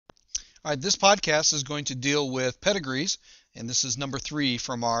All right, this podcast is going to deal with pedigrees, and this is number 3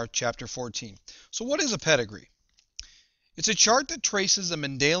 from our chapter 14. So, what is a pedigree? It's a chart that traces a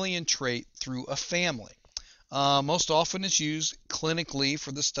Mendelian trait through a family. Most often, it's used clinically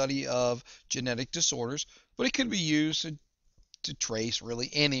for the study of genetic disorders, but it could be used to trace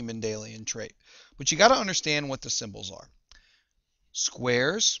really any Mendelian trait. But you got to understand what the symbols are.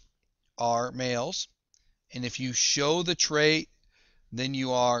 Squares are males, and if you show the trait, then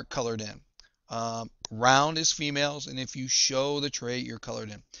you are colored in. Round is females, and if you show the trait, you're colored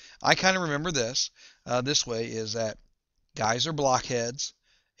in. I kind of remember this way is that guys are blockheads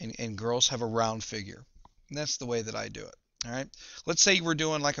and girls have a round figure. And that's the way that I do it. All right. Let's say we're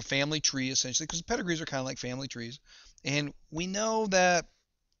doing like a family tree essentially, because pedigrees are kind of like family trees. And we know that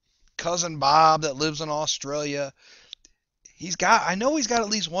cousin Bob that lives in Australia, I know he's got at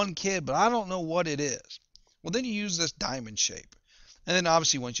least one kid, but I don't know what it is. Well, then you use this diamond shape. And then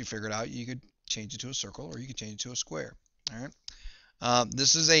obviously once you figure it out, you could change it to a circle or you could change it to a square. All right.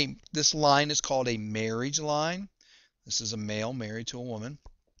 This line is called a marriage line. This is a male married to a woman.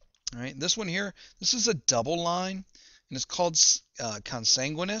 All right. This one here, this is a double line, and it's called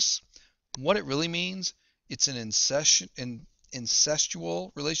consanguineous. What it really means, it's an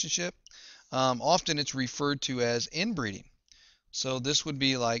incestual relationship. Often it's referred to as inbreeding. So this would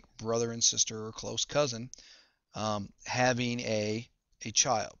be like brother and sister or close cousin having a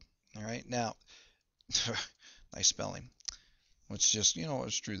child. All right. Now, nice spelling. Let's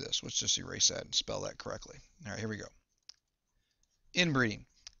do this. Let's just erase that and spell that correctly. All right, here we go. Inbreeding.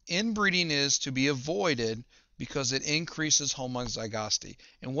 Inbreeding is to be avoided because it increases homozygosity.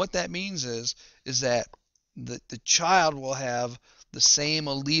 And what that means is that the child will have the same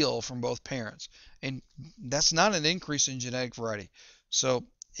allele from both parents. And that's not an increase in genetic variety. So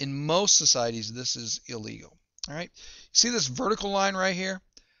in most societies, this is illegal. All right. See this vertical line right here?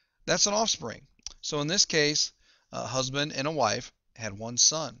 That's an offspring. So in this case, a husband and a wife had one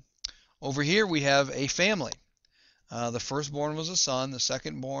son. Over here we have a family. The firstborn was a son. The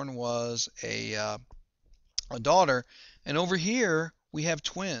secondborn was a daughter. And over here we have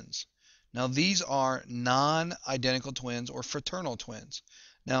twins. Now these are non-identical twins or fraternal twins.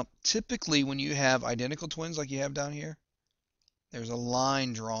 Now typically when you have identical twins like you have down here, there's a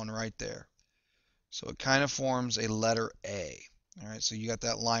line drawn right there. So it kind of forms a letter A. All right, so you got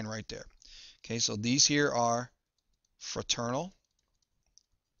that line right there. Okay, so these here are fraternal.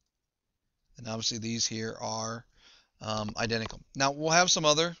 And obviously these here are identical. Now we'll have some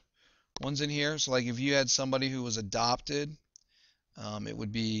other ones in here. So like if you had somebody who was adopted, it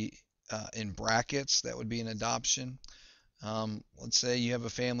would be in brackets. That would be an adoption. Let's say you have a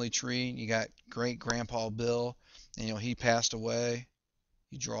family tree. You got great grandpa Bill, and he passed away.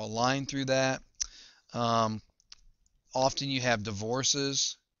 You draw a line through that. Often you have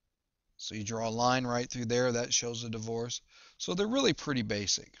divorces. So you draw a line right through there. That shows a divorce. So they're really pretty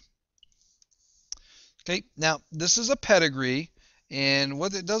basic. Okay, now this is a pedigree, and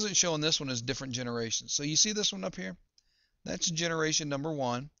what it doesn't show in this one is different generations. So you see this one up here? That's generation number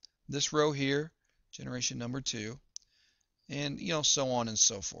 1. This row here, generation number 2, and so on and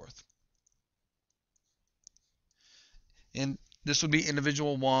so forth. And this would be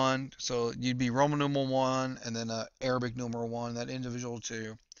individual 1, so you'd be Roman numeral 1 and then Arabic numeral 1, that individual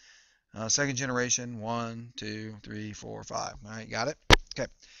 2. Second generation, 1, 2, 3, 4, 5. All right, got it? Okay.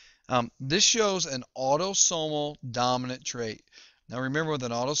 This shows an autosomal dominant trait. Now remember, with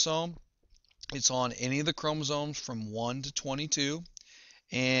an autosome, it's on any of the chromosomes from 1 to 22,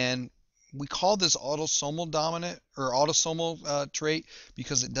 and we call this autosomal dominant or autosomal trait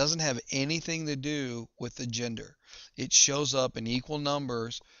because it doesn't have anything to do with the gender. It shows up in equal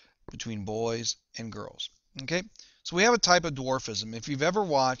numbers between boys and girls. Okay, so we have a type of dwarfism. If you've ever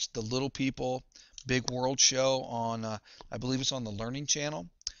watched the Little People Big World show on, I believe it's on the Learning Channel,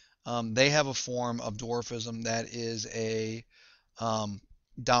 they have a form of dwarfism that is a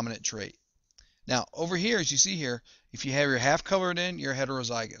dominant trait. Now, over here, as you see here, if you have your half colored in, you're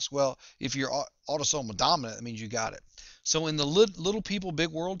heterozygous. Well, if you're autosomal dominant, that means you got it. So in the Little People Big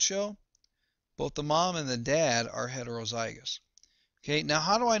World show, both the mom and the dad are heterozygous. Okay, now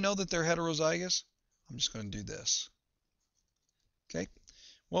how do I know that they're heterozygous? I'm just going to do this. Okay,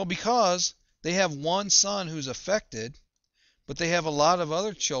 well, because they have one son who's affected, but they have a lot of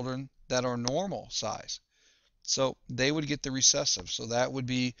other children that are normal size. So they would get the recessive. So that would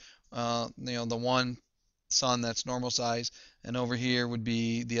be, the one son that's normal size, and over here would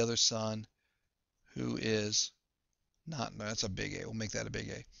be the other son who is not, no, that's a big A. We'll make that a big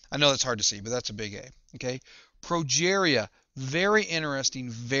A. I know that's hard to see, but that's a big A. Okay. Progeria, very interesting,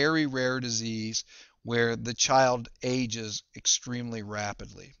 very rare disease where the child ages extremely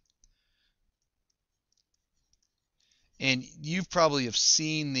rapidly. And you probably have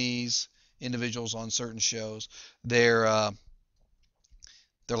seen these individuals on certain shows. They're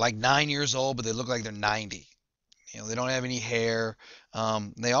they're like 9 years old, but they look like they're 90. They don't have any hair.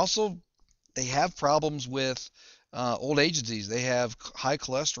 They have problems with old age disease. They have high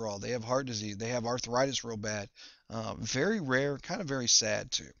cholesterol. They have heart disease. They have arthritis real bad. Very rare, kind of very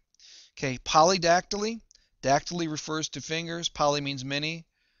sad too. Okay, polydactyly. Dactyly refers to fingers. Poly means many.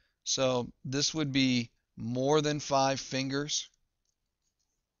 So this would be more than 5 fingers.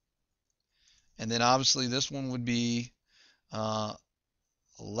 And then obviously this one would be uh,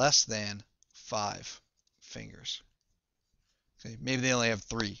 less than 5 fingers. Okay, maybe they only have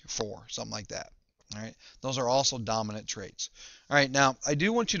 3 or 4, something like that. All right, those are also dominant traits. All right, now I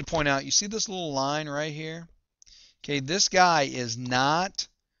do want you to point out, you see this little line right here? Okay, this guy is not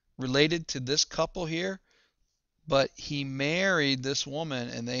related to this couple here, but he married this woman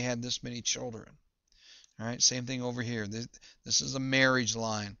and they had this many children. All right, same thing over here. This is a marriage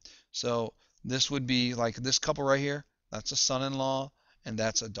line. So this would be like this couple right here. That's a son-in-law and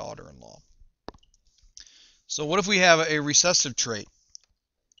that's a daughter-in-law. So what if we have a recessive trait?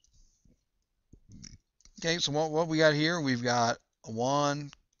 Okay, so what we got here, we've got a 1,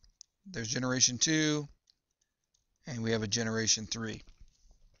 there's generation 2, and we have a generation 3.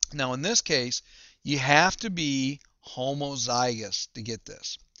 Now in this case, you have to be homozygous to get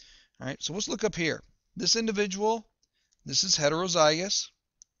this. All right, so let's look up here. This individual, this is heterozygous,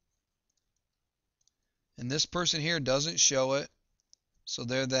 and this person here doesn't show it, so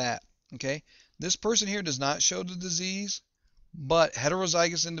they're that. Okay, this person here does not show the disease, but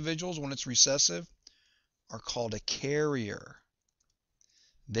heterozygous individuals, when it's recessive, are called a carrier.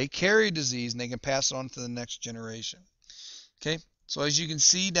 They carry a disease and they can pass it on to the next generation. Okay, so as you can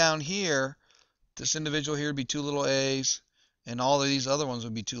see down here, this individual here would be 2 little a's, and all of these other ones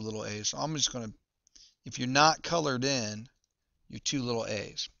would be 2 little a's. So I'm just going to, if you're not colored in, you're 2 little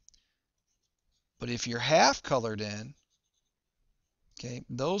a's. But if you're half colored in, okay,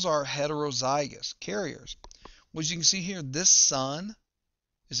 those are heterozygous carriers. Well, as you can see here, this son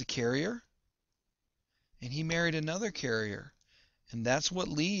is a carrier, and he married another carrier. And that's what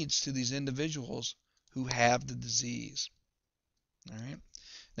leads to these individuals who have the disease. All right.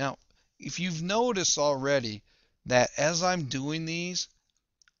 Now, if you've noticed already that as I'm doing these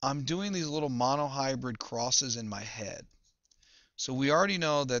little monohybrid crosses in my head. So we already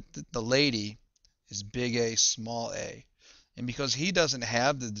know that the lady is big A, small a. And because he doesn't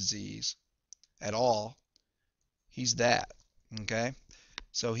have the disease at all, he's that. Okay?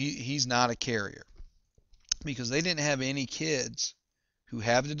 So he's not a carrier. Because they didn't have any kids who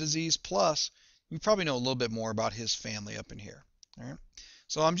have the disease. Plus, we probably know a little bit more about his family up in here. All right?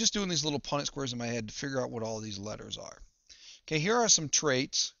 So I'm just doing these little Punnett squares in my head to figure out what all these letters are. Okay, here are some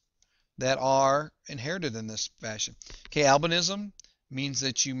traits that are inherited in this fashion. Okay, albinism means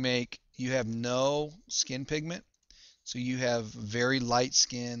that you have no skin pigment. So you have very light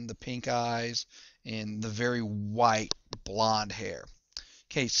skin, the pink eyes, and the very white blonde hair.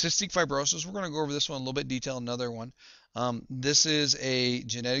 Okay, cystic fibrosis, we're going to go over this one in a little bit detail, another one. This is a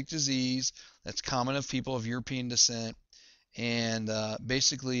genetic disease that's common of people of European descent. And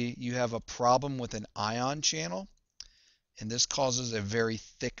basically, you have a problem with an ion channel, and this causes a very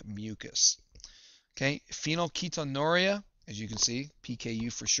thick mucus. Okay, phenylketonuria, as you can see,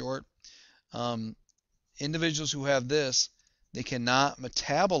 PKU for short. Individuals who have this, they cannot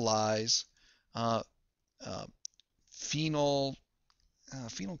metabolize phenylketone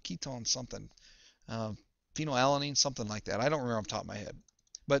something, phenylalanine, something like that. I don't remember off the top of my head.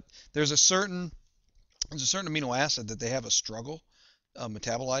 But there's a certain amino acid that they have a struggle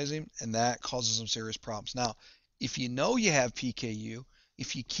metabolizing, and that causes some serious problems. Now, if you know you have PKU,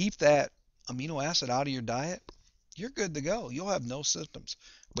 if you keep that amino acid out of your diet, you're good to go. You'll have no symptoms.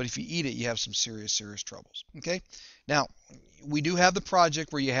 But if you eat it, you have some serious troubles. Okay? Now, we do have the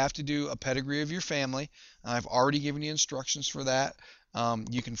project where you have to do a pedigree of your family. I've already given you instructions for that.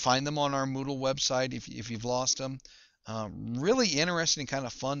 You can find them on our Moodle website if you've lost them. Really interesting and kind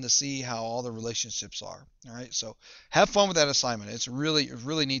of fun to see how all the relationships are. All right, so have fun with that assignment. It's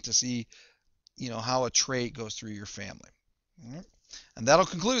really neat to see, how a trait goes through your family. All right? And that'll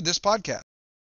conclude this podcast.